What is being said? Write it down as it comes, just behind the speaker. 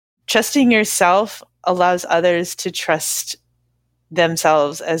trusting yourself allows others to trust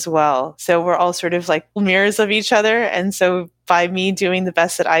themselves as well. So we're all sort of like mirrors of each other. And so by me doing the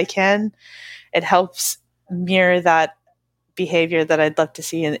best that I can, it helps mirror that behavior that I'd love to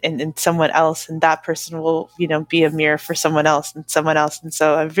see in someone else. And that person will, be a mirror for someone else and someone else. And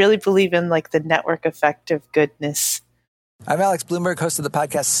so I really believe in like the network effect of goodness. I'm Alex Blumberg, host of the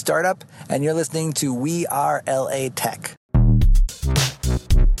podcast Startup, and you're listening to We Are LA Tech.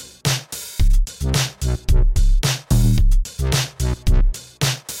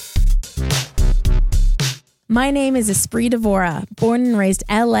 My name is Espree Devora, born and raised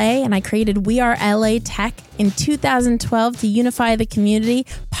LA, and I created We Are LA Tech in 2012 to unify the community.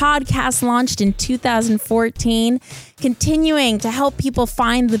 Podcast launched in 2014, continuing to help people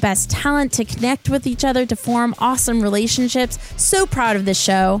find the best talent, to connect with each other, to form awesome relationships. So proud of this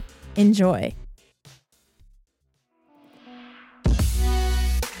show. Enjoy.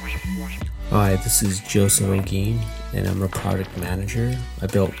 Hi, this is Joseph Ogin, and I'm a product manager. I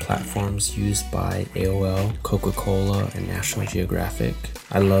built platforms used by AOL, Coca-Cola, and National Geographic.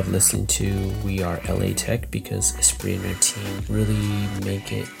 I love listening to We Are LA Tech because Espree and her team really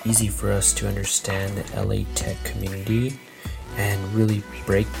make it easy for us to understand the LA Tech community and really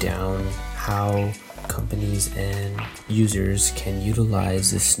break down how companies and users can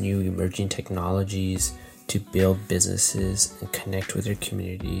utilize this new emerging technologies to build businesses and connect with their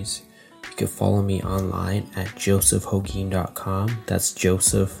communities. You can follow me online at josephhogin.com. That's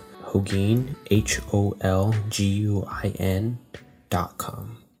Joseph Hogin, HOLGUIN.com.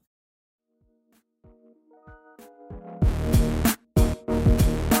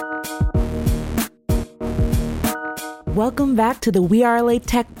 Welcome back to the We Are LA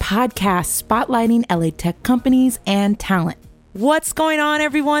Tech podcast, spotlighting LA Tech companies and talent. What's going on,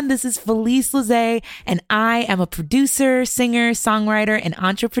 everyone? This is Felice Lizet, and I am a producer, singer, songwriter, and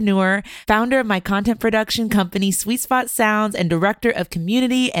entrepreneur, founder of my content production company, Sweet Spot Sounds, and director of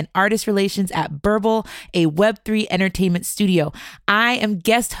community and artist relations at Burble, a Web3 entertainment studio. I am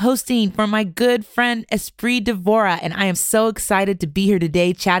guest hosting for my good friend Espree Devora, and I am so excited to be here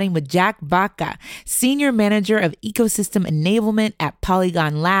today chatting with Jack Vaca, Senior Manager of Ecosystem Enablement at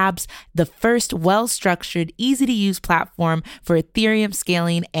Polygon Labs, the first well-structured, easy-to-use platform for Ethereum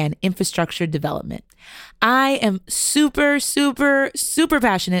scaling and infrastructure development. I am super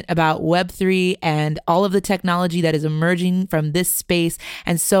passionate about Web3 and all of the technology that is emerging from this space.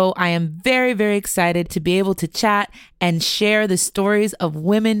 And so I am very excited to be able to chat and share the stories of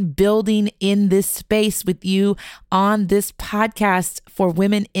women building in this space with you on this podcast for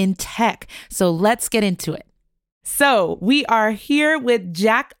women in tech. So let's get into it. So we are here with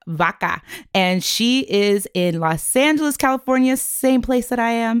Jack Vaca, and she is in Los Angeles, California, same place that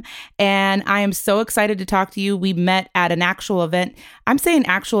I am. And I am so excited to talk to you. We met at an actual event. I'm saying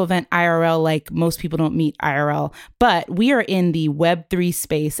actual event IRL, like most people don't meet IRL, but we are in the Web3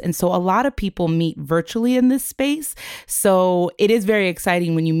 space. And so a lot of people meet virtually in this space. So it is very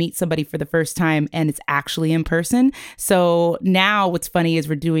exciting when you meet somebody for the first time and it's actually in person. So now what's funny is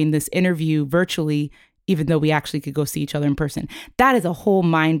we're doing this interview virtually, even though we actually could go see each other in person. That is a whole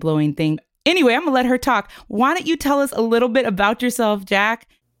mind-blowing thing. Anyway, I'm going to let her talk. Why don't you tell us a little bit about yourself, Jack?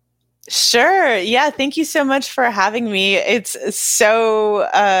 Sure. Yeah. Thank you so much for having me. It's so,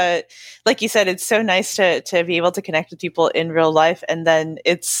 like you said, it's so nice to be able to connect with people in real life. And then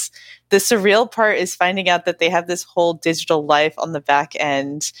it's the surreal part is finding out that they have this whole digital life on the back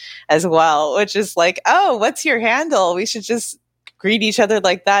end as well, which is like, oh, what's your handle? We should just greet each other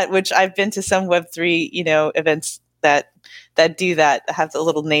like that, which I've been to some Web3, events that do that, have the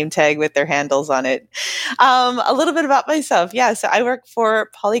little name tag with their handles on it. A little bit about myself. Yeah. So I work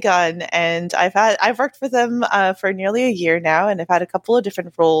for Polygon, and I've worked for them for nearly a year now, and I've had a couple of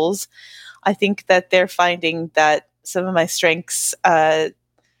different roles. I think that they're finding that some of my strengths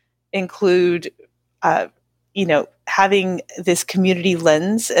include having this community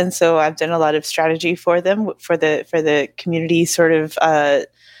lens. And so I've done a lot of strategy for them, for the community sort of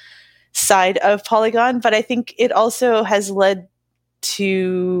side of Polygon. But I think it also has led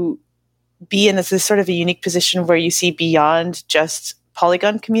to be in this sort of a unique position where you see beyond just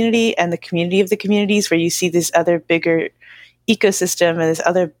Polygon community and the community of the communities, where you see this other bigger ecosystem and this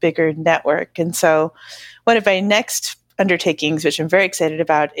other bigger network. And so one of my next undertakings, which I'm very excited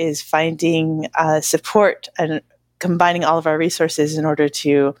about, is finding support and combining all of our resources in order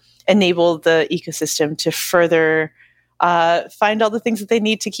to enable the ecosystem to further find all the things that they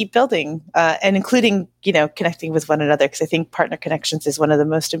need to keep building, and including, connecting with one another, because I think partner connections is one of the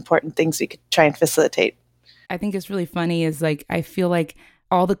most important things we could try and facilitate. I think it's really funny is like, I feel like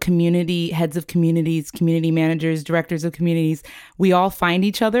all the community heads of communities, community managers, directors of communities, we all find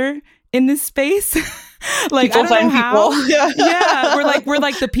each other in this space. Like, people, I don't know how. Yeah, we're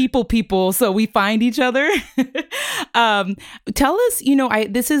like the people. So we find each other. Tell us,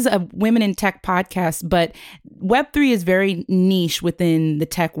 this is a Women in Tech podcast, but Web3 is very niche within the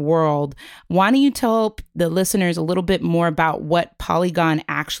tech world. Why don't you tell the listeners a little bit more about what Polygon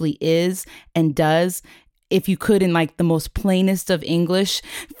actually is and does, if you could, in like the most plainest of English,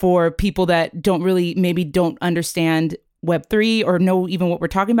 for people that don't understand Web3 or know even what we're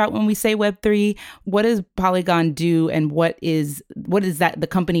talking about when we say Web3. What does Polygon do, and what is that the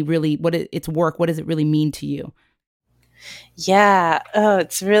company really, its work, what does it really mean to you? Yeah. Oh,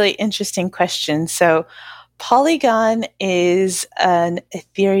 it's a really interesting question. So Polygon is an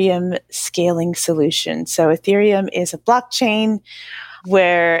Ethereum scaling solution. So Ethereum is a blockchain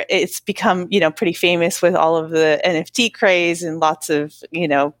where it's become, pretty famous with all of the NFT craze and lots of,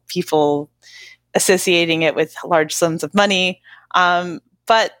 people associating it with large sums of money.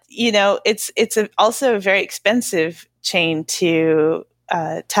 But, it's also a very expensive chain to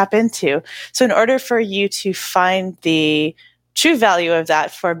tap into. So in order for you to find the true value of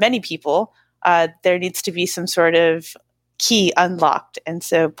that for many people, there needs to be some sort of key unlocked. And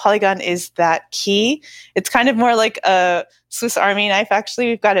so Polygon is that key. It's kind of more like a Swiss Army knife, actually.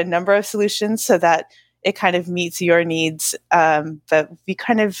 We've got a number of solutions so that it kind of meets your needs. But we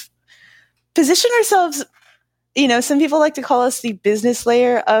kind of position ourselves, some people like to call us the business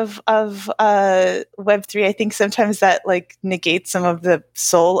layer of Web3. I think sometimes that like negates some of the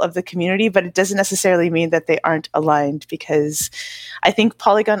soul of the community, but it doesn't necessarily mean that they aren't aligned, because I think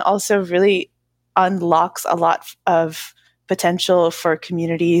Polygon also really unlocks a lot of potential for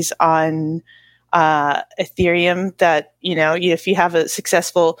communities on Ethereum that, if you have a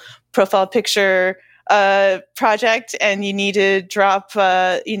successful profile picture project and you need to drop,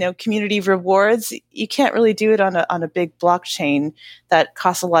 community rewards, you can't really do it on a big blockchain that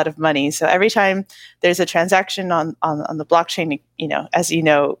costs a lot of money. So every time there's a transaction on the blockchain, as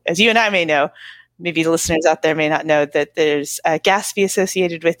you and I may know, maybe the listeners out there may not know, that there's a gas fee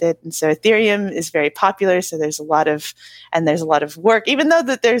associated with it. And so Ethereum is very popular. So there's a lot of work, even though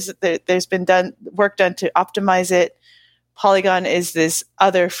that there's been work done to optimize it. Polygon is this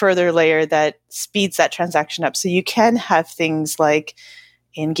other further layer that speeds that transaction up. So you can have things like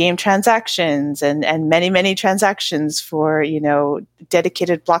in-game transactions and many, many transactions for,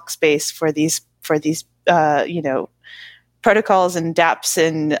 dedicated block space for these protocols and dApps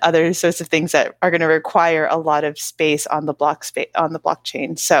and other sorts of things that are going to require a lot of space on the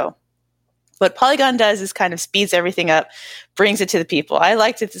blockchain. So what Polygon does is kind of speeds everything up, brings it to the people. I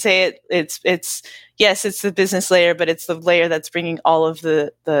like to say it's yes, it's the business layer, but it's the layer that's bringing all of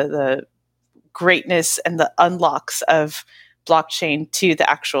the greatness and the unlocks of blockchain to the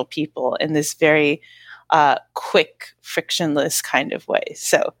actual people in this very quick, frictionless kind of way.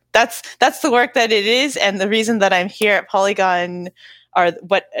 So that's the work that it is, and the reason that I'm here at Polygon, or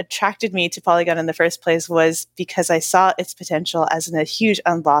what attracted me to Polygon in the first place, was because I saw its potential as a huge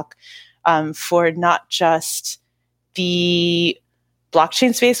unlock for not just the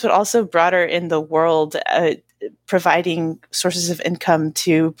blockchain space, but also broader in the world, providing sources of income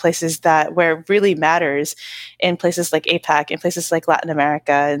to places where it really matters, in places like APAC, in places like Latin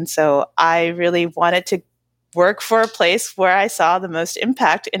America. And so I really wanted to work for a place where I saw the most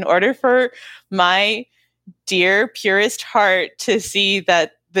impact, in order for my dear purist heart to see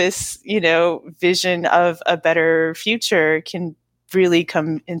that this, vision of a better future can really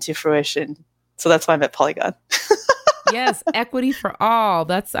come into fruition. So that's why I'm at Polygon. Yes, equity for all.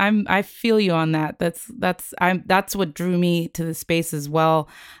 I feel you on that. That's what drew me to the space as well.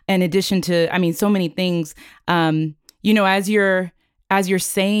 In addition to, so many things.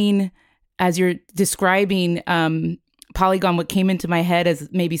 As you're describing Polygon, what came into my head as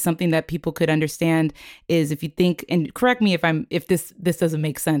maybe something that people could understand is, if you think, and correct me if this doesn't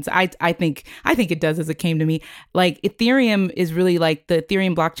make sense. I think it does, as it came to me. Like, Ethereum is really like, the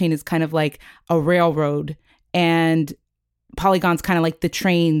Ethereum blockchain is kind of like a railroad, and Polygon's kind of like the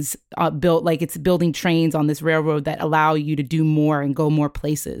trains built, like it's building trains on this railroad that allow you to do more and go more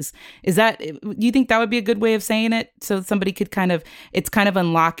places. Do you think that would be a good way of saying it? So somebody could it's kind of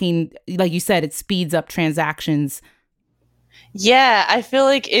unlocking, like you said, it speeds up transactions. Yeah, I feel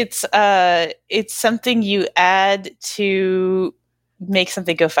like it's something you add to make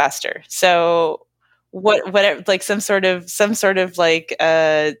something go faster. So whatever, like some sort of like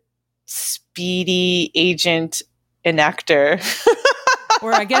speedy agent enactor.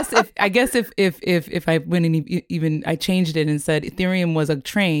 Or I guess if I went and even I changed it and said Ethereum was a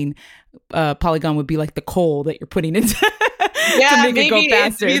train, Polygon would be like the coal that you're putting into Yeah, make it go maybe it'd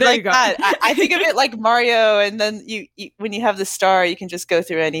faster. be There you like go. that. I think of it like Mario, and then you when you have the star, you can just go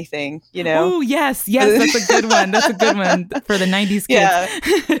through anything, you know? Oh, yes. That's a good one. That's a good one for the 90s Yeah.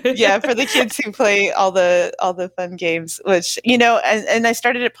 kids. Yeah, for the kids who play all the fun games, which, you know, and I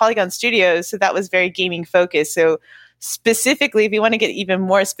started at Polygon Studios, so that was very gaming focused. So specifically, if you want to get even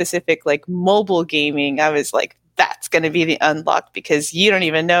more specific, like mobile gaming, I was like, that's going to be the unlock because you don't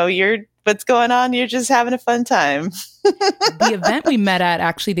even know what's going on. You're just having a fun time. The event we met at,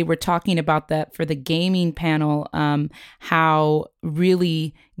 actually, they were talking about that for the gaming panel, how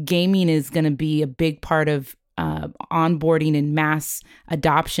really gaming is going to be a big part of onboarding and mass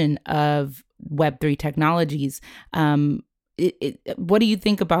adoption of Web3 technologies. What do you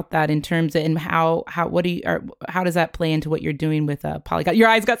think about that in terms of, and how does that play into what you're doing with Polygon? Your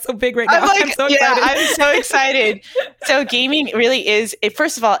eyes got so big right now. I'm so excited. I'm so excited. So gaming really is,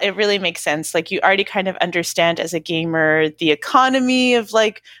 first of all, it really makes sense. Like you already kind of understand as a gamer, the economy of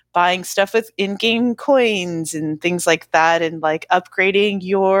like buying stuff with in-game coins and things like that, and like upgrading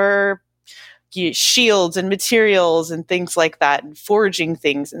your shields and materials and things like that, and forging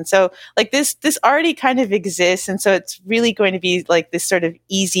things. And so like this already kind of exists, and so it's really going to be like this sort of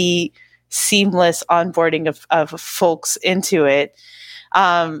easy, seamless onboarding of folks into it,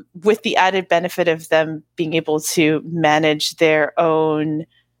 with the added benefit of them being able to manage their own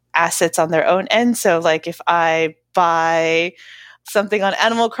assets on their own end. So like if I buy something on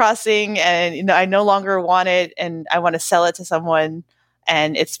Animal Crossing and, you know, I no longer want it and I want to sell it to someone,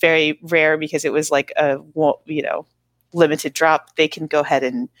 and it's very rare because it was like a, you know, limited drop, they can go ahead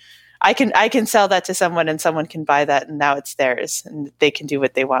and I can sell that to someone, and someone can buy that, and now it's theirs, and they can do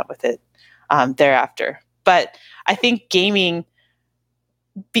what they want with it thereafter. But I think gaming,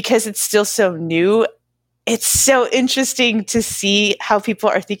 because it's still so new, it's so interesting to see how people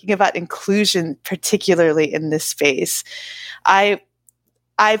are thinking about inclusion, particularly in this space.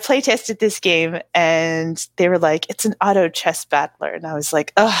 I play tested this game, and they were like, it's an auto chess battler. And I was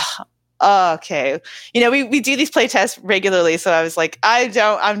like, oh, okay. You know, we do these play tests regularly. So I was like,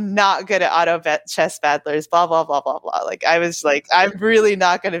 I'm not good at auto chess battlers, blah, blah, blah, blah, blah. Like, I was like, I'm really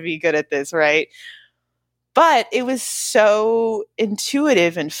not going to be good at this, right? But it was so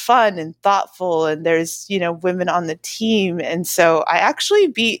intuitive and fun and thoughtful. And there's, you know, women on the team. And so I actually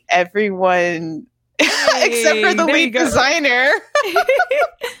beat everyone except for the lead designer.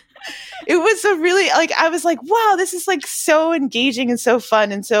 It was a really, like, I was like, wow, this is like so engaging and so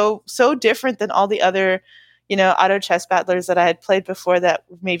fun and so different than all the other, you know, auto chess battlers that I had played before that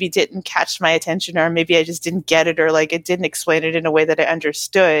maybe didn't catch my attention, or maybe I just didn't get it, or like it didn't explain it in a way that I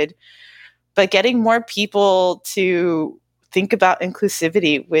understood. But getting more people to think about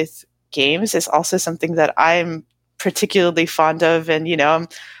inclusivity with games is also something that I'm particularly fond of. And, you know,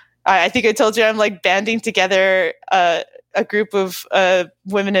 I think I told you I'm like banding together a group of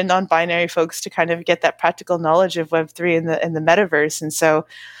women and non-binary folks to kind of get that practical knowledge of Web3 and the metaverse. And so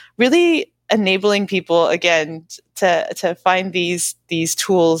really enabling people, again, to find these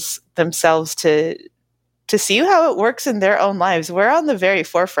tools themselves to see how it works in their own lives. We're on the very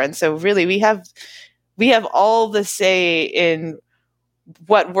forefront. So really we have all the say in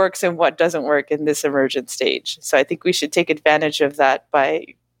what works and what doesn't work in this emergent stage. So I think we should take advantage of that by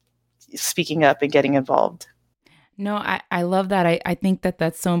speaking up and getting involved. No, I love that. I think that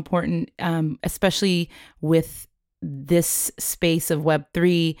that's so important, especially with this space of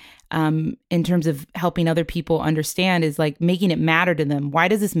Web3, in terms of helping other people understand, is like making it matter to them. Why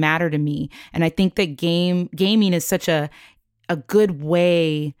does this matter to me? And I think that gaming is such a good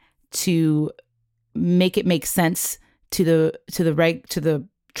way to make it make sense to the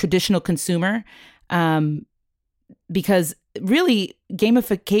traditional consumer, because really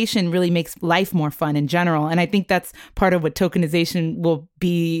gamification really makes life more fun in general. And I think that's part of what tokenization will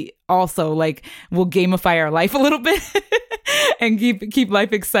be also. Like, we'll gamify our life a little bit and keep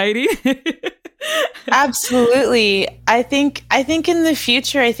life exciting. Absolutely. I think in the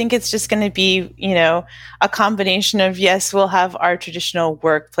future, I think it's just going to be, you know, a combination of, yes, we'll have our traditional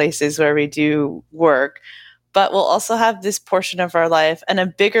workplaces where we do work, but we'll also have this portion of our life, and a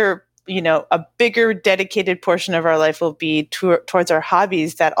bigger dedicated portion of our life will be towards our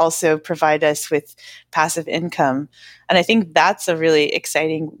hobbies that also provide us with passive income. And I think that's a really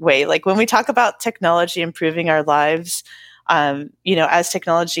exciting way. Like when we talk about technology improving our lives, you know, as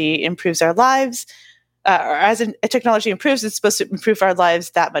technology improves our lives, or as technology improves, it's supposed to improve our lives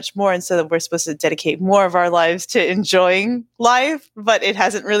that much more. And so that we're supposed to dedicate more of our lives to enjoying life, but it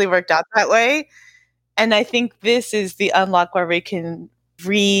hasn't really worked out that way. And I think this is the unlock where we can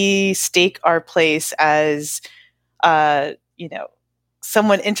restake our place as, you know,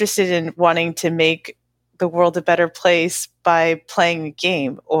 someone interested in wanting to make the world a better place by playing a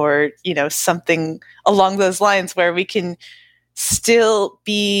game, or, you know, something along those lines where we can still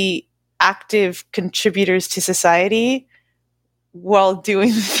be active contributors to society while doing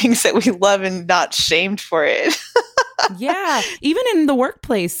the things that we love and not shamed for it. Yeah, even in the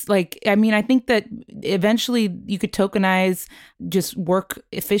workplace. Like, I mean, I think that eventually you could tokenize just work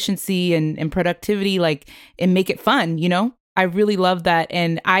efficiency and productivity, like, and make it fun, you know? I really love that.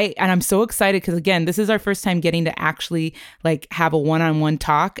 And I'm so excited because, again, this is our first time getting to actually like have a one-on-one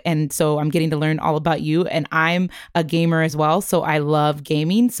talk. And so I'm getting to learn all about you, and I'm a gamer as well. So I love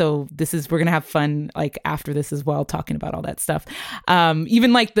gaming. So we're going to have fun like after this as well, talking about all that stuff.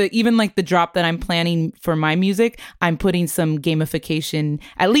 Even like the drop that I'm planning for my music, I'm putting some gamification,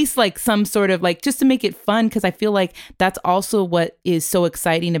 at least like some sort of like, just to make it fun. Cause I feel like that's also what is so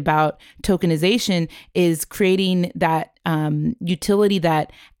exciting about tokenization, is creating that utility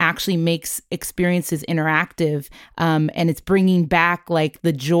that actually makes experiences interactive, and it's bringing back like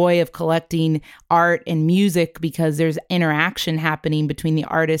the joy of collecting art and music because there's interaction happening between the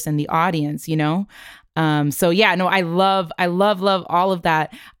artist and the audience, you know? So yeah, no, I love all of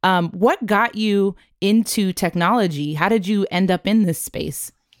that. What got you into technology? How did you end up in this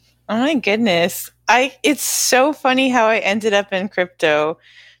space? Oh my goodness. It's so funny how I ended up in crypto,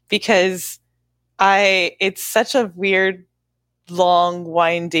 because it's such a weird, long,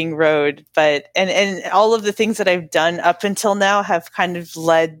 winding road, but and all of the things that I've done up until now have kind of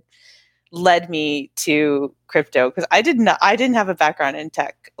led me to crypto, because I didn't have a background in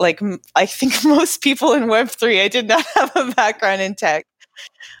tech. Like, I think most people in Web3, I did not have a background in tech.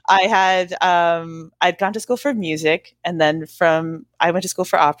 I'd gone to school for music, and then I went to school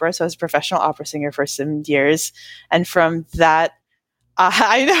for opera, so I was a professional opera singer for some years, and from that,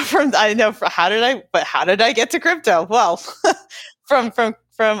 how did I get to crypto? Well, from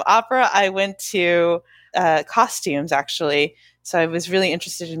opera, I went to costumes, actually. So I was really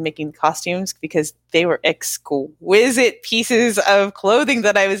interested in making costumes because they were exquisite pieces of clothing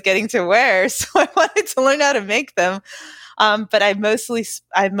that I was getting to wear. So I wanted to learn how to make them. But I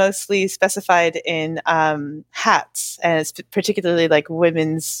mostly specified in hats, and particularly like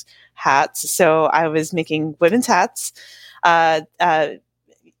women's hats. So I was making women's hats. I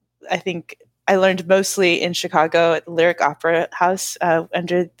think I learned mostly in Chicago at the Lyric Opera House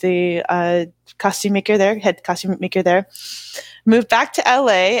under the head costume maker there. Moved back to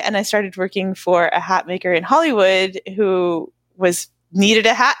LA, and I started working for a hat maker in Hollywood who needed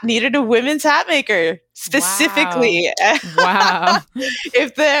a women's hat maker specifically. Wow.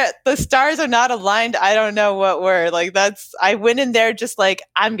 If the stars are not aligned, I don't know what were. Like, I went in there just like,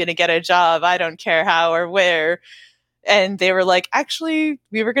 I'm going to get a job. I don't care how or where. And they were like, actually,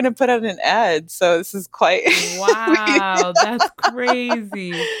 we were going to put out an ad. So this is quite... Wow, that's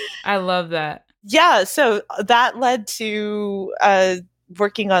crazy. I love that. Yeah, so that led to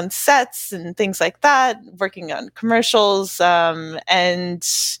working on sets and things like that, working on commercials. And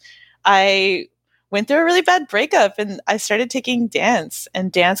I went through a really bad breakup, and I started taking dance.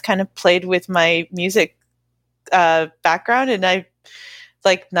 And dance kind of played with my music background. And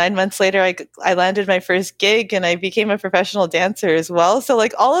like 9 months later, I landed my first gig, and I became a professional dancer as well. So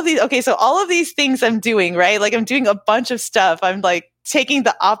like all of these things I'm doing, right? Like, I'm doing a bunch of stuff. I'm like taking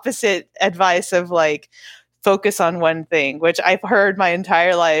the opposite advice of like focus on one thing, which I've heard my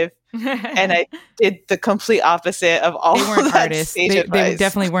entire life. And I did the complete opposite of all. They weren't of that artists. stage They advice.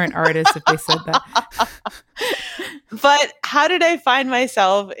 definitely weren't artists if they said that. But how did I find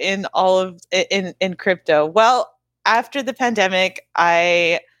myself in in crypto? Well, after the pandemic,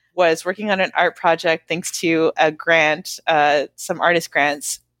 I was working on an art project thanks to a grant, some artist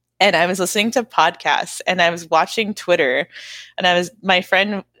grants. And I was listening to podcasts, and I was watching Twitter, and my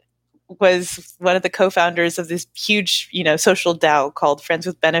friend was one of the co-founders of this huge, social DAO called Friends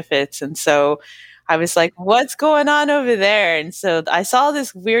with Benefits. And so I was like, what's going on over there? And so I saw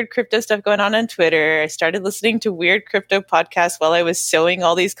this weird crypto stuff going on Twitter. I started listening to weird crypto podcasts while I was sewing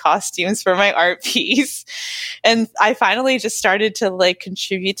all these costumes for my art piece. And I finally just started to like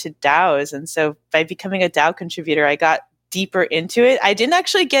contribute to DAOs. And so by becoming a DAO contributor, I got deeper into it. I didn't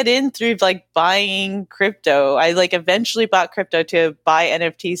actually get in through like buying crypto. I like eventually bought crypto to buy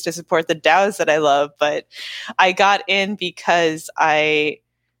NFTs to support the DAOs that I love. But I got in because I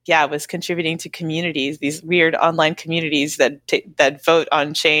was contributing to communities, these weird online communities that vote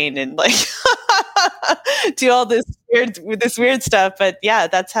on chain and like do all this weird stuff. But yeah,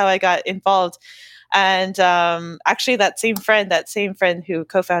 that's how I got involved. And actually, that same friend who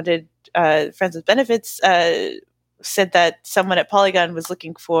co-founded Friends with Benefits said that someone at Polygon was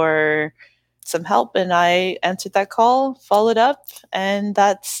looking for some help, and I answered that call, followed up, and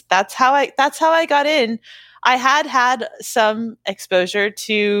that's how I got in. I had some exposure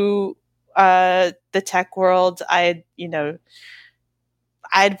to the tech world. I'd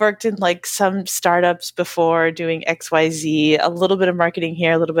worked in like some startups before doing XYZ, a little bit of marketing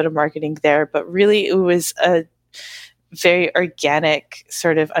here, a little bit of marketing there, but really it was a very organic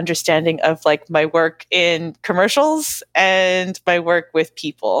sort of understanding of like my work in commercials and my work with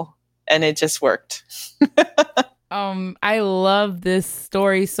people, and it just worked. I love this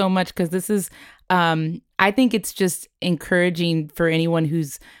story so much because this is, I think it's just encouraging for anyone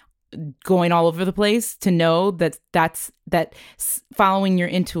who's going all over the place to know that following your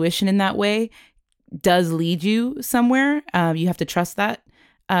intuition in that way does lead you somewhere. You have to trust that.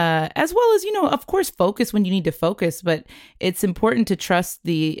 As well as, of course, focus when you need to focus, but it's important to trust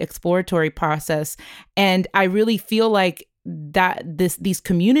the exploratory process. And I really feel like that these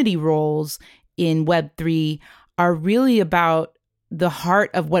community roles in Web3 are really about the heart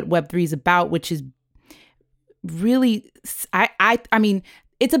of what Web3 is about, which is really, I mean,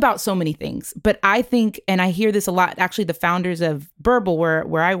 it's about so many things, but I think, and I hear this a lot, actually the founders of Burble,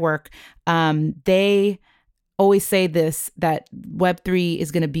 where I work, they always say this, that Web3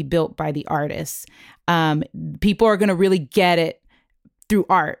 is going to be built by the artists. People are going to really get it through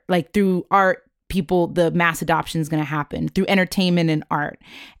art, the mass adoption is going to happen through entertainment and art.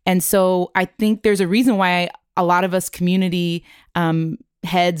 And so I think there's a reason why a lot of us community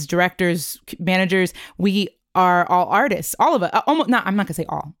heads, directors, managers, we are all artists. All of us, almost not. I'm not gonna say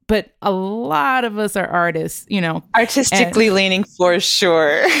all, but a lot of us are artists. Artistically leaning for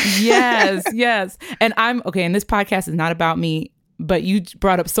sure. Yes. And I'm okay. And this podcast is not about me, but you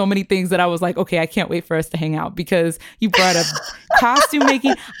brought up so many things that I was like, okay, I can't wait for us to hang out because you brought up costume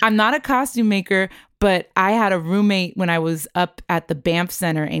making. I'm not a costume maker, but I had a roommate when I was up at the Banff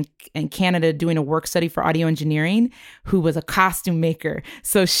Center in Canada doing a work study for audio engineering who was a costume maker.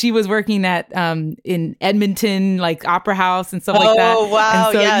 So she was working at in Edmonton, like Opera House and stuff like that. Oh,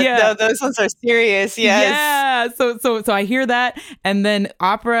 wow. So, no, those ones are serious. Yes. Yeah. So I hear that. And then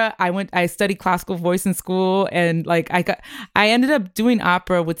opera, I studied classical voice in school, and like I ended up doing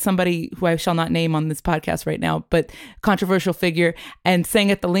opera with somebody who I shall not name on this podcast right now, but controversial figure, and sang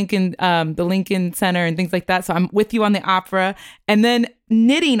at the Lincoln Center and things like that. So I'm with you on the opera. And then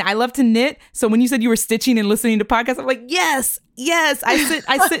knitting. I love to knit. So when you said you were stitching and listening to podcasts, I'm like, yes. I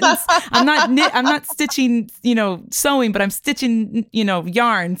sit and I'm not stitching, sewing, but I'm stitching,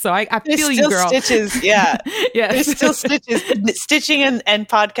 yarn. So I feel you, girl. Stitches. Yeah. Yeah. There's still stitches. Stitching and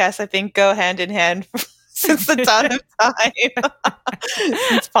podcasts, I think, go hand in hand since the dawn of time.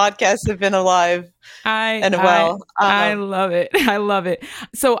 Since podcasts have been alive. I love it. I love it.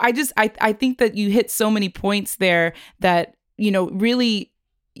 So I think that you hit so many points there that, really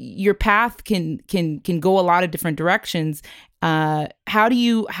your path can go a lot of different directions. How do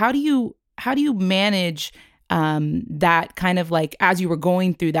you manage that kind of like as you were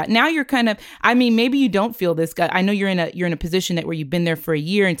going through that? Now you're kind of, maybe you don't feel this. I know you're in a position where you've been there for a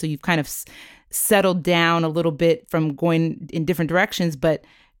year, and so you've kind of settled down a little bit from going in different directions. But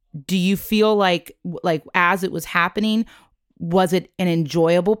do you feel like as it was happening, was it an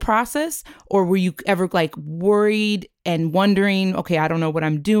enjoyable process, or were you ever like worried and wondering, okay, I don't know what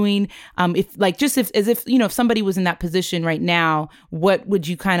I'm doing? If somebody was in that position right now, what would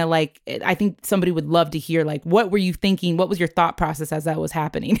you kind of like? I think somebody would love to hear, like, what were you thinking? What was your thought process as that was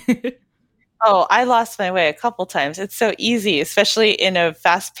happening? Oh, I lost my way a couple times. It's so easy, especially in a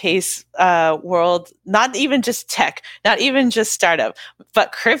fast-paced world, not even just tech, not even just startup,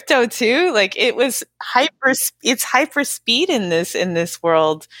 but crypto too. Like it's hyper speed in this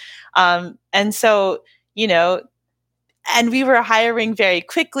world. And so, and we were hiring very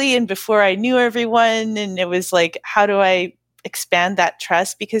quickly and before I knew everyone, and it was like, how do I expand that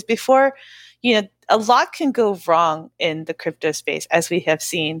trust? Because before, a lot can go wrong in the crypto space, as we have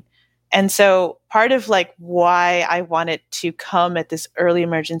seen. And so part of like why I wanted to come at this early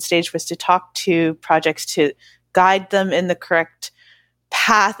emergent stage was to talk to projects to guide them in the correct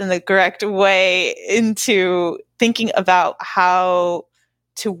path, in the correct way into thinking about how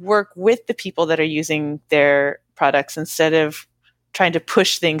to work with the people that are using their products instead of trying to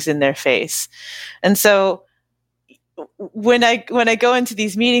push things in their face. And so when I go into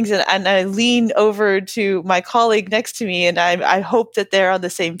these meetings and I lean over to my colleague next to me and I hope that they're on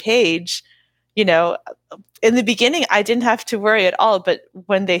the same page, in the beginning, I didn't have to worry at all. But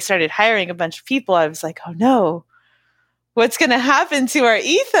when they started hiring a bunch of people, I was like, oh no, what's going to happen to our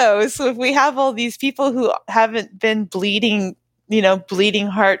ethos if we have all these people who haven't been bleeding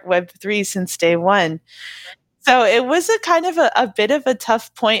heart Web3 since day one? So it was a kind of a bit of a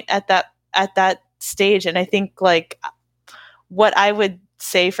tough point at that at that stage. And I think like what I would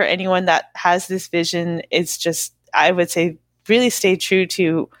say for anyone that has this vision is just, I would say, really stay true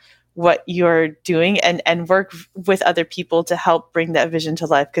to what you're doing and work with other people to help bring that vision to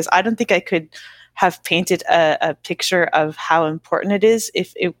life. Because I don't think I could have painted a picture of how important it is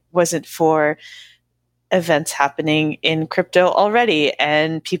if it wasn't for events happening in crypto already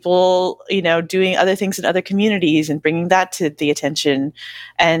and people, doing other things in other communities and bringing that to the attention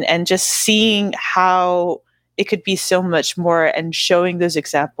and just seeing how it could be so much more and showing those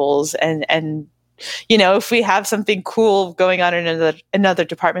examples and if we have something cool going on in another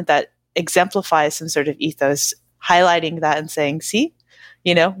department that exemplifies some sort of ethos, highlighting that and saying, see,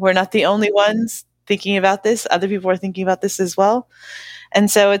 we're not the only ones thinking about this. Other people are thinking about this as well. And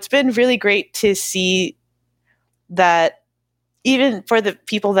so it's been really great to see that even for the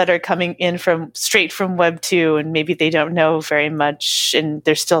people that are coming in straight from Web 2 and maybe they don't know very much and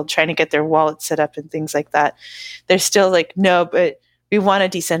they're still trying to get their wallet set up and things like that, they're still like, no, but we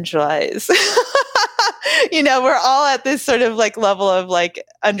want to decentralize. We're all at this sort of like level of like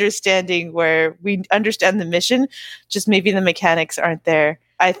understanding where we understand the mission, just maybe the mechanics aren't there.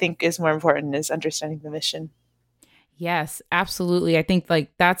 I think is more important is understanding the mission. Yes, absolutely. I think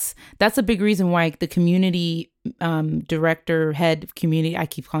like that's a big reason why the community director, head of community, I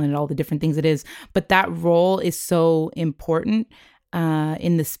keep calling it all the different things it is, but that role is so important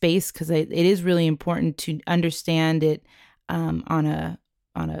in the space because it is really important to understand it on a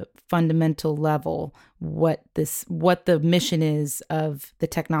fundamental level, what the mission is of the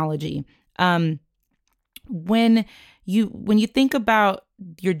technology. When you think about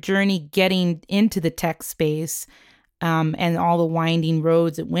your journey getting into the tech space, and all the winding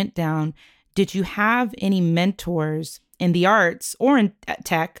roads it went down, did you have any mentors in the arts or in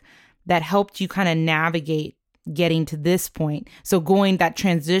tech that helped you kind of navigate getting to this point? So going that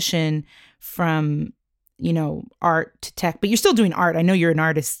transition from, art to tech, but you're still doing art. I know you're an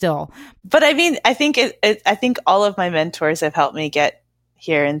artist still. But I mean, I think I think all of my mentors have helped me get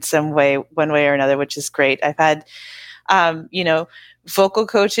here in some way, one way or another, which is great. I've had, vocal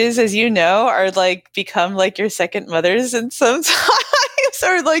coaches, as you know, are like become like your second mothers and sometimes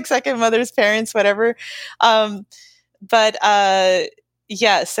or like second mothers, parents, whatever. But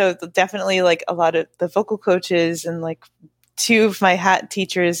yeah, so definitely like a lot of the vocal coaches and like two of my hat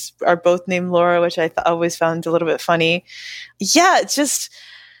teachers are both named Laura, which I always found a little bit funny. Yeah, just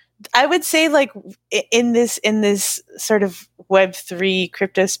I would say like in this sort of Web3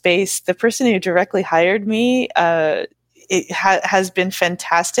 crypto space, the person who directly hired me, has been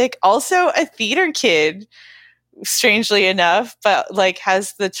fantastic. Also a theater kid, strangely enough, but like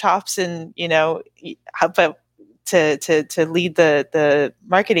has the chops and, but to lead the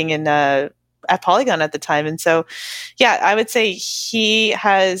marketing at Polygon at the time. And so, yeah, I would say he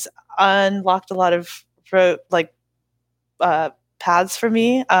has unlocked a lot of paths for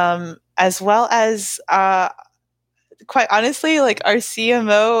me, as well as, quite honestly, like our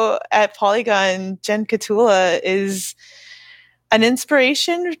CMO at Polygon, Jen Katula, is an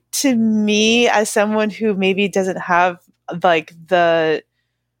inspiration to me as someone who maybe doesn't have like I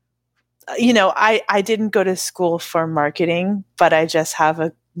didn't go to school for marketing, but I just have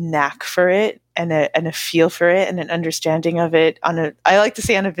a knack for it and a feel for it and an understanding of it I like to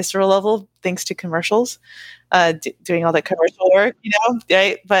say on a visceral level, thanks to commercials, doing all that commercial work,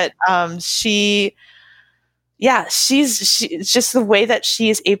 right? But she's just the way that she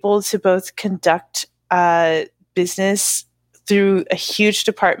is able to both conduct business through a huge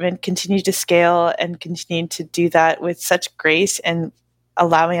department, continue to scale and continue to do that with such grace and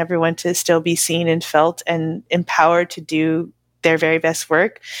allowing everyone to still be seen and felt and empowered to do their very best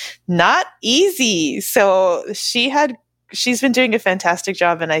work. Not easy. So she's been doing a fantastic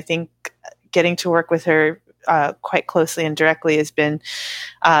job. And I think getting to work with her quite closely and directly has been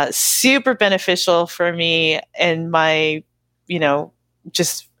super beneficial for me and my,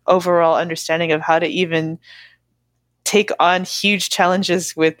 just overall understanding of how to even take on huge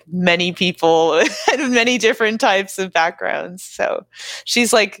challenges with many people and many different types of backgrounds. So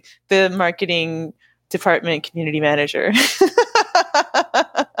she's like the marketing department community manager.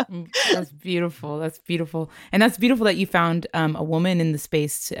 That's beautiful. That's beautiful. And that's beautiful that you found a woman in the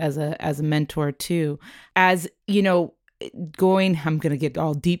space as a mentor too. As, I'm going to get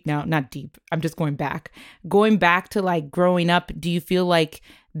all deep now, not deep. I'm just going back to like growing up. Do you feel like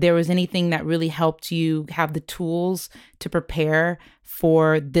there was anything that really helped you have the tools to prepare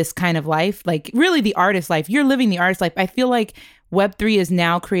for this kind of life? Like really the artist life, you're living the artist life. I feel like Web3 is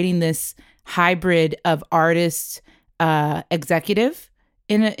now creating this hybrid of artist, executive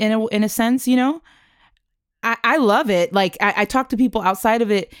in a sense, I love it. Like I talk to people outside of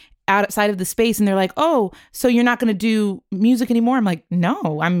it outside of the space and they're like, oh, so you're not going to do music anymore? I'm like,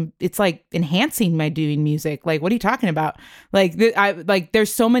 no, it's like enhancing my doing music. Like, what are you talking about? Like,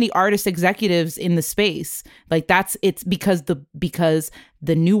 there's so many artist executives in the space. Like it's because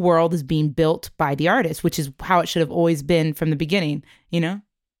the new world is being built by the artist, which is how it should have always been from the beginning, you know?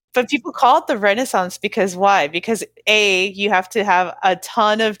 But people call it the Renaissance because why? Because A, you have to have a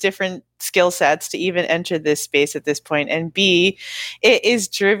ton of different skill sets to even enter this space at this point. And B, it is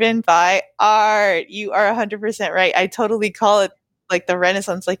driven by art. You are 100% right. I totally call it like the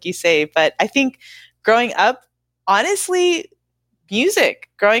Renaissance, like you say. But I think growing up, honestly,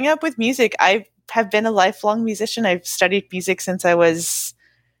 growing up with music, I have been a lifelong musician. I've studied music since I was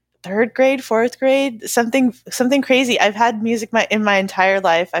third grade, fourth grade, something crazy. I've had music in my entire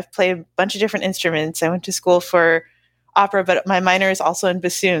life. I've played a bunch of different instruments. I went to school for opera, but my minor is also in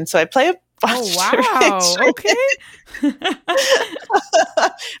bassoon. So I play a bunch of Okay.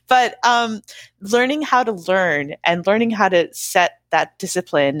 But learning how to learn and learning how to set that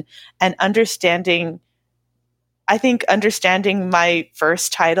discipline and understanding my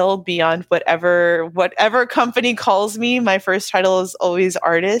first title beyond whatever company calls me, my first title is always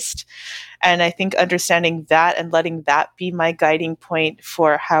artist. And I think understanding that and letting that be my guiding point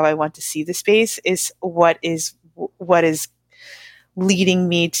for how I want to see the space is what is leading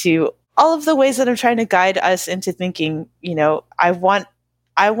me to all of the ways that I'm trying to guide us into thinking, you know, I want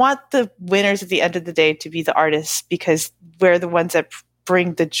the winners at the end of the day to be the artists, because we're the ones that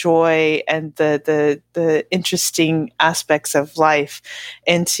bring the joy and the interesting aspects of life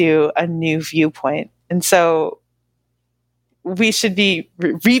into a new viewpoint. And so we should be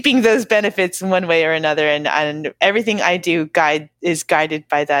reaping those benefits in one way or another. And everything I do is guided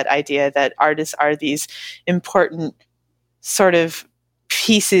by that idea that artists are these important sort of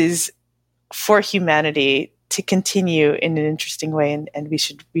pieces for humanity to continue in an interesting way. And we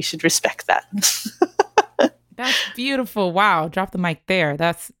should respect that. That's beautiful. Wow. Drop the mic there.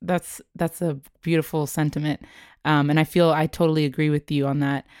 That's a beautiful sentiment. And I totally agree with you on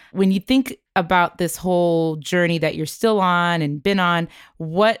that. When you think about this whole journey that you're still on and been on,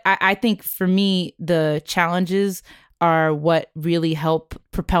 what I think for me, the challenges are what really help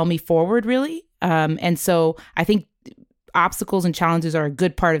propel me forward, really. And so I think obstacles and challenges are a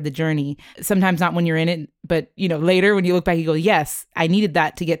good part of the journey. Sometimes not when you're in it, but later when you look back, you go, yes, I needed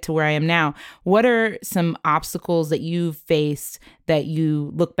that to get to where I am now. What are some obstacles that you've faced that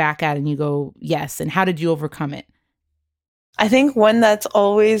you look back at and you go, yes, and how did you overcome it? I think one that's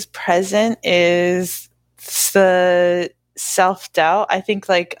always present is the self-doubt. I think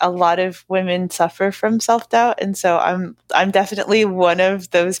like a lot of women suffer from self-doubt. And so I'm definitely one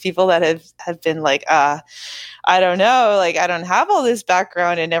of those people that have been like, I don't know, like I don't have all this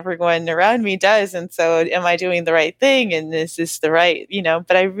background and everyone around me does. And so am I doing the right thing? And is this the right,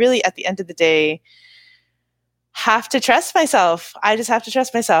 but I really, at the end of the day, have to trust myself. I just have to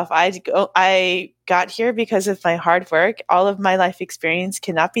trust myself. I got here because of my hard work. All of my life experience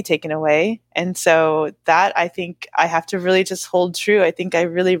cannot be taken away. And so that I think I have to really just hold true. I think I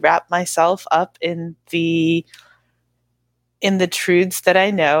really wrap myself up in the truths that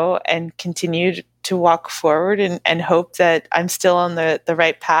I know and continue to walk forward and hope that I'm still on the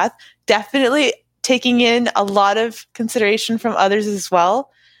right path. Definitely taking in a lot of consideration from others as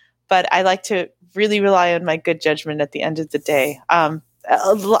well. But I like to really rely on my good judgment at the end of the day.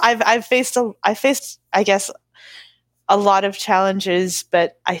 I've faced, I guess, a lot of challenges,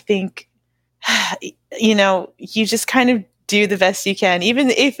 but I think, you just kind of do the best you can,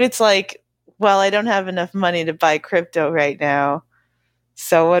 even if it's like, well, I don't have enough money to buy crypto right now.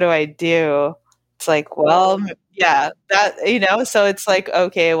 So what do I do? It's like, well, yeah, that, so it's like,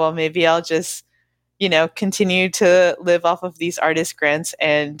 okay, well, maybe I'll just, continue to live off of these artist grants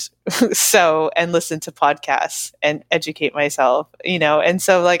and and listen to podcasts and educate myself, and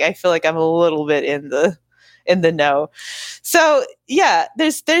so like, I feel like I'm a little bit in the know. So yeah,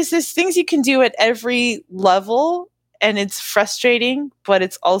 there's these things you can do at every level and it's frustrating, but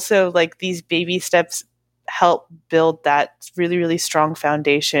it's also like these baby steps help build that really, really strong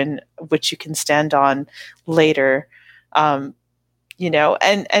foundation, which you can stand on later.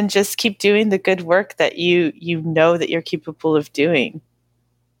 And just keep doing the good work that you know that you're capable of doing.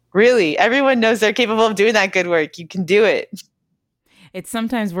 Really, everyone knows they're capable of doing that good work. You can do it. It's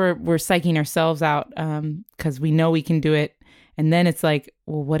sometimes we're psyching ourselves out because we know we can do it, and then it's like,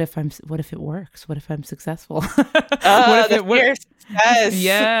 well, what if it works? What if I'm successful? Yes.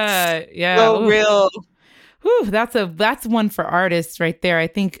 Yeah. So real. Whew, that's one for artists right there. I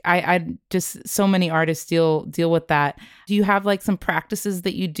think I just so many artists deal with that. Do you have like some practices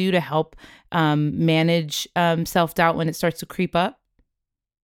that you do to help manage self-doubt when it starts to creep up?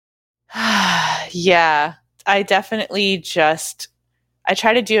 Yeah, I definitely I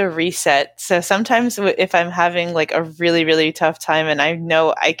try to do a reset. So sometimes if I'm having like a really, really tough time and I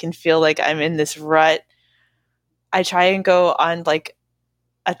know I can feel like I'm in this rut, I try and go on like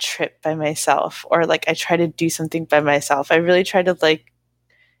a trip by myself, or like I try to do something by myself. I really try to like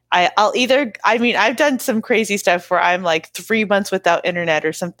I've done some crazy stuff where I'm like 3 months without internet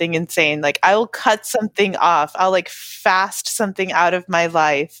or something insane. Like I will cut something off. I'll like fast something out of my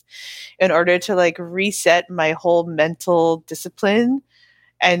life in order to like reset my whole mental discipline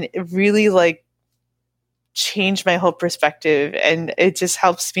and really like change my whole perspective. And it just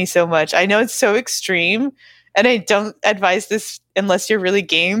helps me so much. I know it's so extreme and I don't advise this unless you're really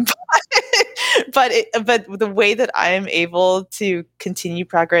game. But the way that I am able to continue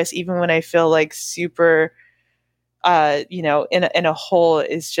progress, even when I feel like super, in a hole,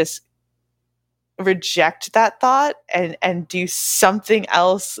 is just reject that thought and do something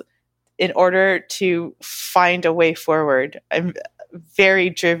else in order to find a way forward. I'm very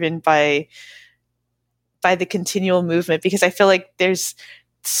driven by the continual movement because I feel like there's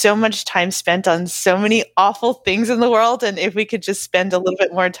so much time spent on so many awful things in the world. And if we could just spend a little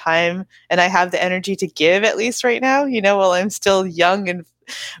bit more time, and I have the energy to give at least right now, while I'm still young and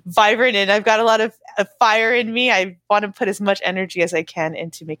vibrant and I've got a lot of fire in me, I want to put as much energy as I can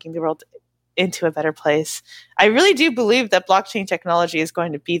into making the world into a better place. I really do believe that blockchain technology is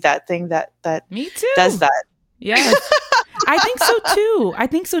going to be that thing that Me too. does that. Yes. I think so too.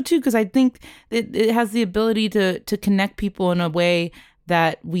 Because I think it has the ability to connect people in a way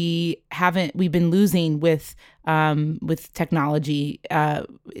that we've been losing with technology.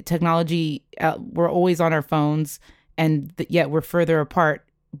 We're always on our phones, and yet we're further apart,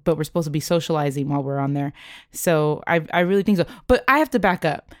 but we're supposed to be socializing while we're on there. So I really think so. But I have to back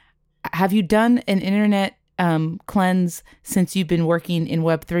up. Have you done an internet cleanse since you've been working in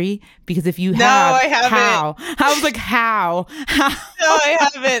Web3? Because if you have, I haven't. How? I was like, how? No, I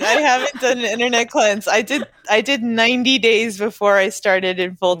haven't. I haven't done an internet cleanse. I did 90 days before I started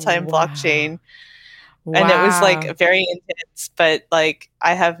in full-time blockchain. And it was like very intense, but like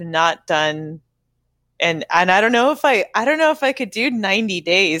I have not done, and I don't know if I could do 90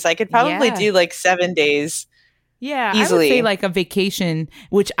 days. I could probably do like 7 days. Yeah, easily. I would say like a vacation,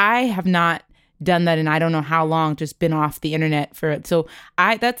 which I have not done that in I don't know how long, just been off the internet for it. So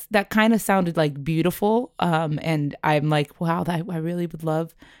that kind of sounded like beautiful. And I'm like, wow, I really would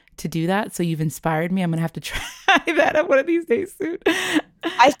love to do that. So you've inspired me. I'm going to have to try that one of these days soon.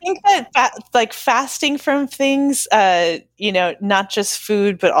 I think that like fasting from things, not just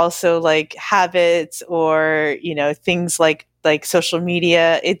food, but also like habits or, things like social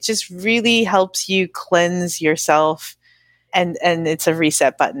media, it just really helps you cleanse yourself. And it's a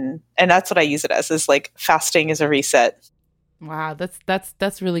reset button. And that's what I use it as, is like fasting is a reset. Wow.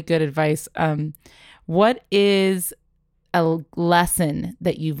 That's really good advice. What is a lesson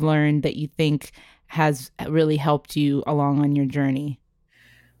that you've learned that you think has really helped you along on your journey?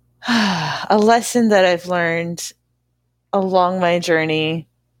 A lesson that I've learned along my journey,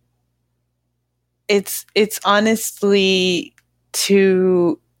 it's honestly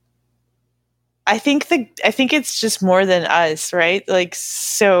I think it's just more than us, right? Like,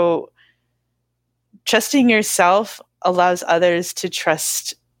 so trusting yourself allows others to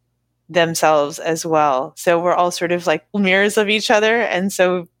trust themselves as well. So we're all sort of like mirrors of each other. And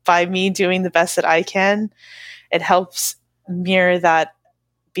so by me doing the best that I can, it helps mirror that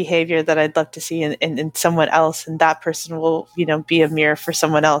behavior that I'd love to see in someone else. And that person will, be a mirror for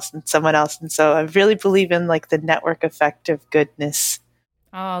someone else and someone else. And so I really believe in like the network effect of goodness.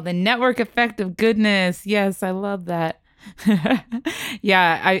 Oh, the network effect of goodness. Yes, I love that.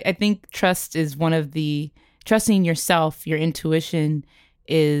 Yeah, I think trust is trusting yourself, your intuition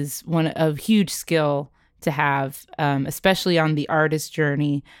is one of huge skill to have, especially on the artist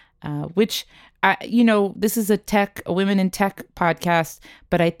journey, which, this is a women in tech podcast,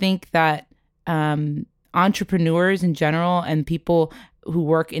 but I think that entrepreneurs in general and people who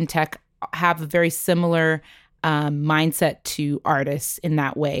work in tech have a very similar mindset to artists in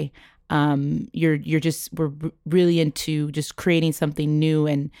that way. We're really into just creating something new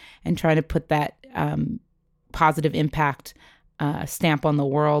and trying to put that positive impact stamp on the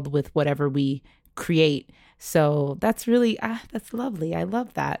world with whatever we create. So that's really, that's lovely. I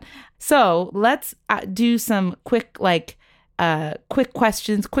love that. So let's do some quick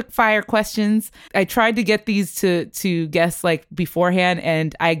questions, quick fire questions. I tried to get these to guests like beforehand,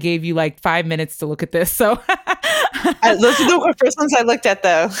 and I gave you like 5 minutes to look at this. So those are the first ones I looked at,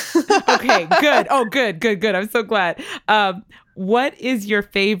 though. Okay, good. Oh, good. I'm so glad. What is your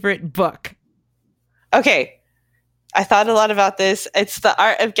favorite book? Okay, I thought a lot about this. It's The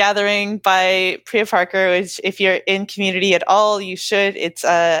Art of Gathering by Priya Parker, which if you're in community at all, you should. It's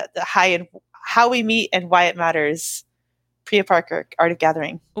How We Meet and Why It Matters. Priya Parker, Art of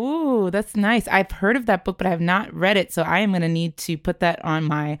Gathering. Ooh, that's nice. I've heard of that book, but I have not read it. So I am going to need to put that on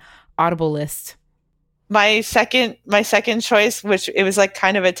my Audible list. My second choice, which it was like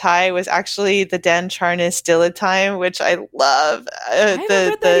kind of a tie, was actually the Dan Charnas Dilla Time, which I love.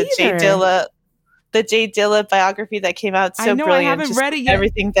 The Jay Dilla biography that came out, so brilliant. I haven't read it yet.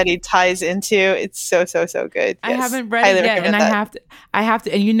 Everything that he ties into, it's so good. I haven't read it yet, and I have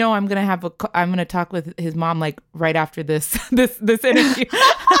to. And I'm gonna talk with his mom like right after this interview.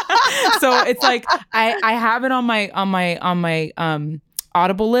 So it's like I have it on my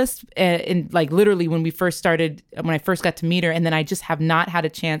Audible list, and like literally when I first got to meet her, and then I just have not had a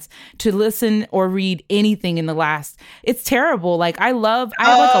chance to listen or read anything in the last. It's terrible. Like I have like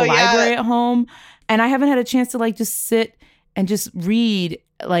a library at home, and I haven't had a chance to like just sit and just read.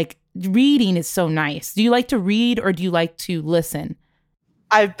 Like reading is so nice. Do you like to read or do you like to listen?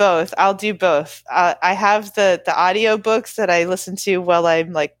 I'll do both. I have the audiobooks that I listen to while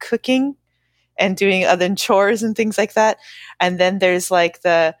I'm like cooking and doing other chores and things like that. And then there's like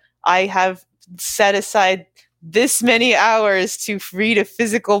I have set aside this many hours to read a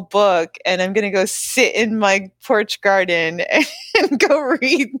physical book, and I'm going to go sit in my porch garden and go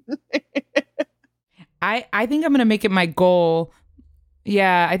read. I think I'm going to make it my goal.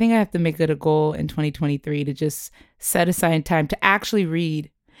 Yeah, I think I have to make it a goal in 2023 to just set aside time to actually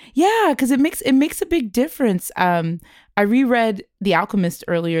read. Yeah, because it makes a big difference. I reread The Alchemist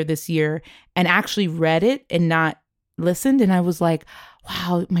earlier this year and actually read it and not listened. And I was like,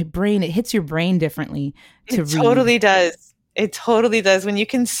 wow, it hits your brain differently to read. It totally does. It totally does. When you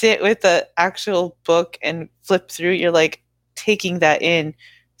can sit with the actual book and flip through, you're like taking that in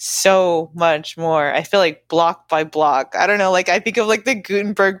so much more. I feel like block by block. I don't know. Like I think of like the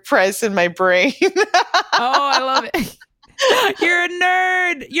Gutenberg press in my brain. Oh, I love it. You're a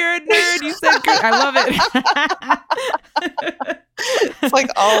nerd. You said good. I love it. It's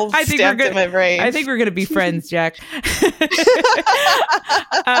like all stamped in my brain. I think we're going to be friends, Jack.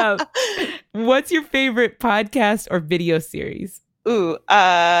 What's your favorite podcast or video series? Ooh,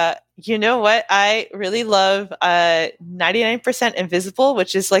 you know what? I really love 99% Invisible,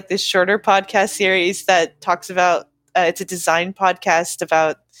 which is like this shorter podcast series that talks about, it's a design podcast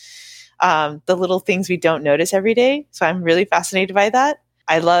about the little things we don't notice every day. So I'm really fascinated by that.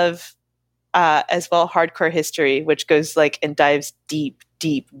 I love as well Hardcore History, which goes like and dives deep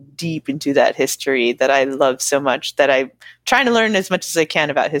into that history that I love so much that I'm trying to learn as much as I can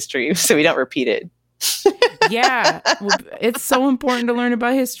about history so we don't repeat it. Yeah, it's so important to learn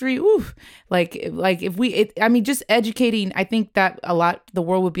about history. Ooh, like if just educating. I think that the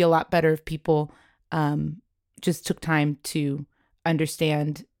world would be a lot better if people just took time to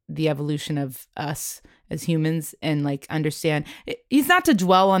understand the evolution of us as humans and like understand. It's not to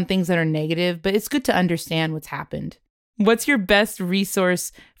dwell on things that are negative, but it's good to understand what's happened. What's your best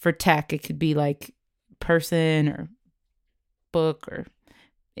resource for tech? It could be like person or book or.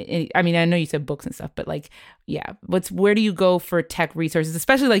 I mean, I know you said books and stuff, but like, yeah, where do you go for tech resources?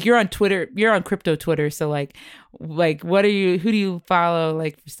 Especially like you're on Twitter, you're on crypto Twitter. So like who do you follow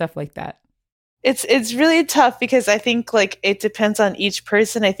like for stuff like that? It's really tough because I think like it depends on each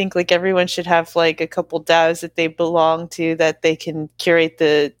person. I think like everyone should have like a couple DAOs that they belong to that they can curate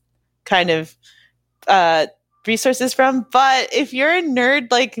the kind of resources from. But if you're a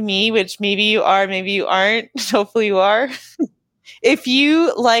nerd like me, which maybe you are, maybe you aren't, hopefully you are. If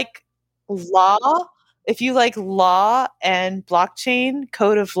you like law and blockchain,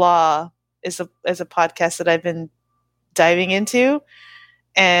 Code of Law is a podcast that I've been diving into.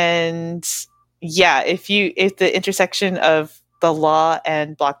 And yeah, if the intersection of the law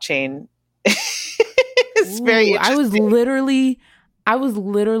and blockchain is very interesting. I was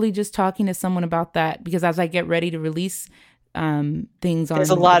literally just talking to someone about that because as I get ready to release things on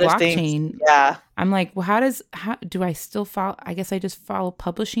a lot blockchain, of things. Yeah. I'm like, well, how do I still follow? I guess I just follow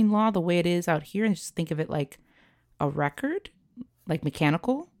publishing law the way it is out here and just think of it like a record, like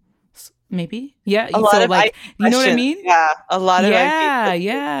mechanical, maybe. Yeah. A lot of like, you know what I mean? Yeah. A lot of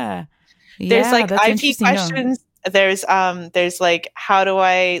yeah. There's like IP questions. There's like, how do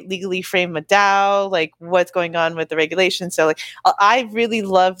I legally frame a DAO? Like what's going on with the regulation? So like, I really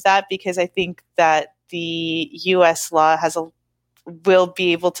love that because I think that the U.S. law will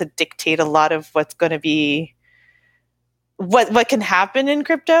be able to dictate a lot of what's going to be what can happen in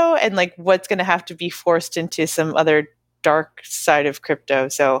crypto and like what's going to have to be forced into some other dark side of crypto.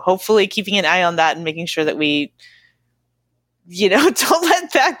 So hopefully keeping an eye on that and making sure that we don't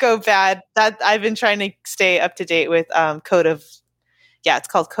let that go bad. That I've been trying to stay up to date with it's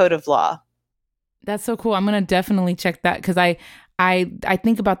called Code of Law. That's so cool. I'm going to definitely check that because I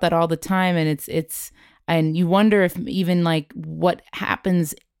think about that all the time, and it's and you wonder if even like what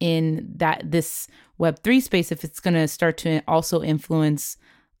happens in this Web3 space, if it's going to start to also influence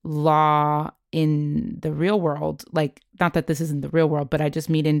law in the real world. Like, not that this isn't the real world, but I just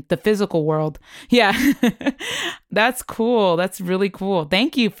mean in the physical world. Yeah. That's cool. That's really cool.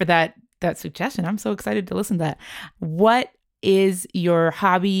 Thank you for that suggestion. I'm so excited to listen to that. What is your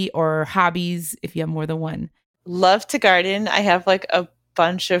hobby or hobbies, if you have more than one? Love to garden. I have like a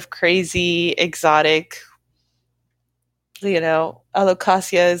bunch of crazy exotic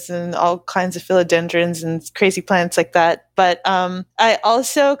alocasias and all kinds of philodendrons and crazy plants like that. But I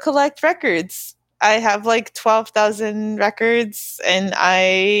also collect records. I have like 12,000 records, and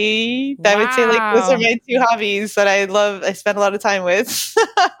I would say like those are my two hobbies that I love. I spend a lot of time with.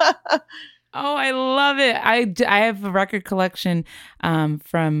 Oh, I love it. I have a record collection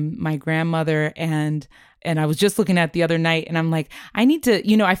from my grandmother, and I was just looking at the other night, and I'm like, I need to,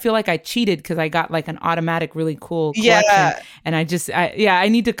 I feel like I cheated because I got like an automatic, really cool collection. Yeah. And I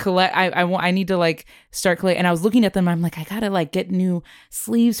need to collect. I need to like start collecting. And I was looking at them. I'm like, I gotta like get new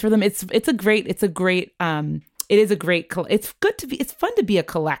sleeves for them. It's fun to be a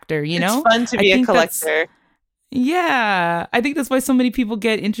collector, It's fun to be a collector. Yeah, I think that's why so many people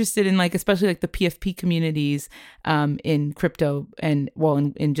get interested in like, especially like the PFP communities in crypto and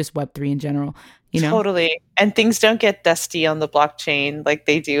in just Web3 in general, Totally. And things don't get dusty on the blockchain like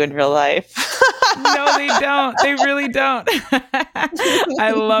they do in real life. No, they don't. They really don't.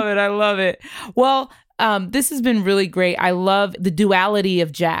 I love it. Well, this has been really great. I love the duality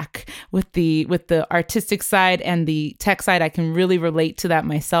of Jack with the artistic side and the tech side. I can really relate to that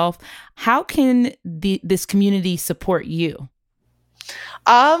myself. How can this community support you?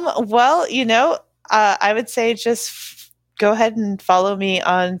 Well, I would say just go ahead and follow me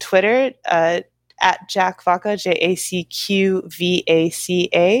on Twitter at Jack Vaca, JACQVACA.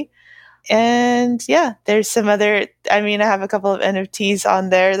 And yeah, there's some other. I have a couple of NFTs on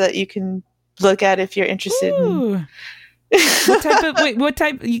there that you can look at if you're interested. Ooh. What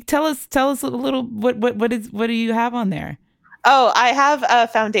type? You tell us a little. What do you have on there? Oh, I have a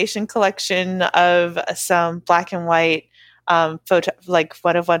foundation collection of some black and white like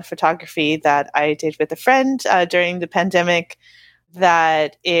one-of-one photography that I did with a friend during the pandemic.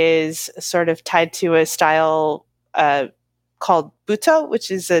 That is sort of tied to a style called Buto,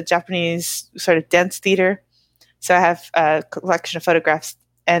 which is a Japanese sort of dance theater. So I have a collection of photographs.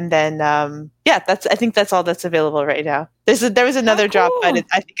 And then, I think that's all that's available right now. There was another drop, but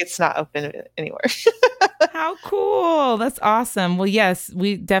I think it's not open anywhere. How cool. That's awesome. Well, yes,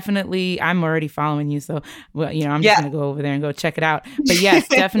 I'm already following you. So, I'm just going to go over there and go check it out. But yes,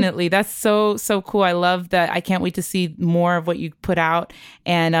 definitely. That's so, so cool. I love that. I can't wait to see more of what you put out.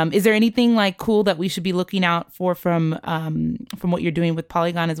 And is there anything like cool that we should be looking out for from what you're doing with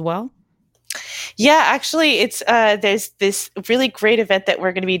Polygon as well? Yeah, actually, it's there's this really great event that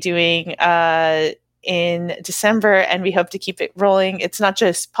we're going to be doing in December, and we hope to keep it rolling. It's not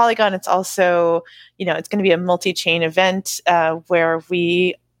just Polygon; it's also, it's going to be a multi-chain event where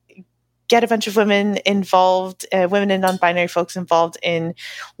we get a bunch of women involved, women and non-binary folks involved in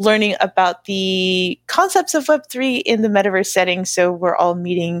learning about the concepts of Web3 in the metaverse setting. So we're all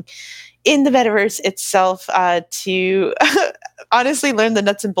meeting in the metaverse itself to honestly learn the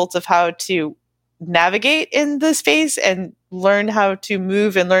nuts and bolts of how to navigate in the space and learn how to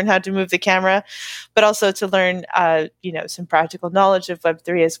move the camera, but also to learn, some practical knowledge of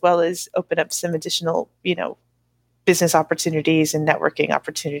Web3, as well as open up some additional, business opportunities and networking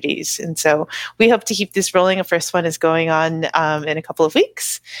opportunities. And so we hope to keep this rolling. The first one is going on in a couple of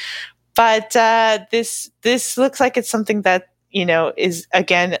weeks, but this looks like it's something that, is,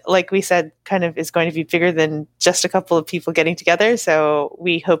 again, like we said, kind of is going to be bigger than just a couple of people getting together. So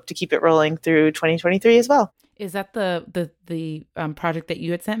we hope to keep it rolling through 2023 as well. Is that the project that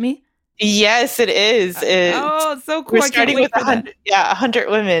you had sent me? Yes, it is. It's so cool. We're starting with 100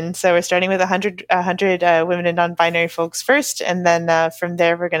 women. So we're starting with 100 women and non-binary folks first. And then from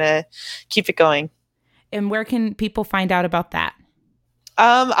there, we're going to keep it going. And where can people find out about that?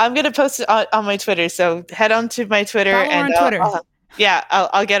 I'm going to post it on my Twitter. So head on to my Twitter. On Twitter.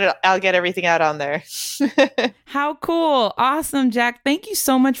 I'll get it. I'll get everything out on there. How cool. Awesome, Jack. Thank you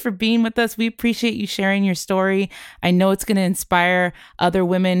so much for being with us. We appreciate you sharing your story. I know it's going to inspire other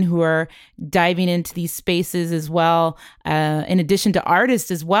women who are diving into these spaces as well. In addition to artists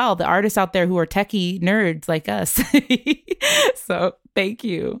as well, the artists out there who are techie nerds like us. So thank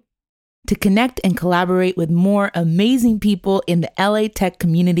you. To connect and collaborate with more amazing people in the LA Tech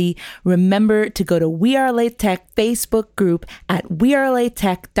community, remember to go to We Are LA Tech Facebook group at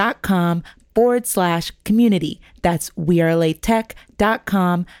wearelatech.com/community. That's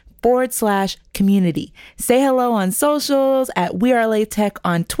wearelatech.com/community. Say hello on socials at We Are LA Tech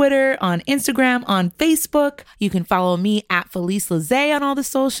on Twitter, on Instagram, on Facebook. You can follow me at Felice Lizay on all the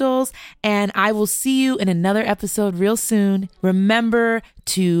socials, and I will see you in another episode real soon. Remember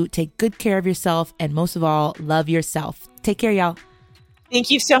to take good care of yourself, and most of all, love yourself. Take care, y'all.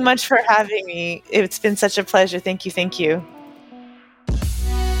 Thank you so much for having me. It's been such a pleasure. Thank you. Thank you.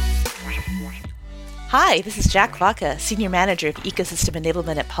 Hi, this is Jack Vaca, Senior Manager of Ecosystem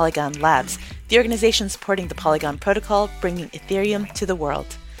Enablement at Polygon Labs, the organization supporting the Polygon protocol, bringing Ethereum to the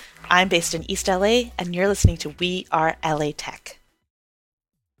world. I'm based in East LA, and you're listening to We Are LA Tech.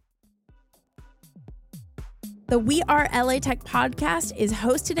 The We Are LA Tech podcast is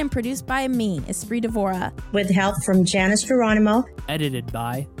hosted and produced by me, Espree Devora. With help from Janice Geronimo. Edited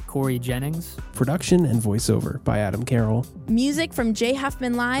by Corey Jennings. Production and voiceover by Adam Carroll. Music from Jay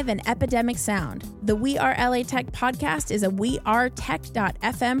Huffman Live and Epidemic Sound. The We Are LA Tech podcast is a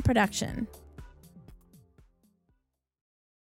wearetech.fm production.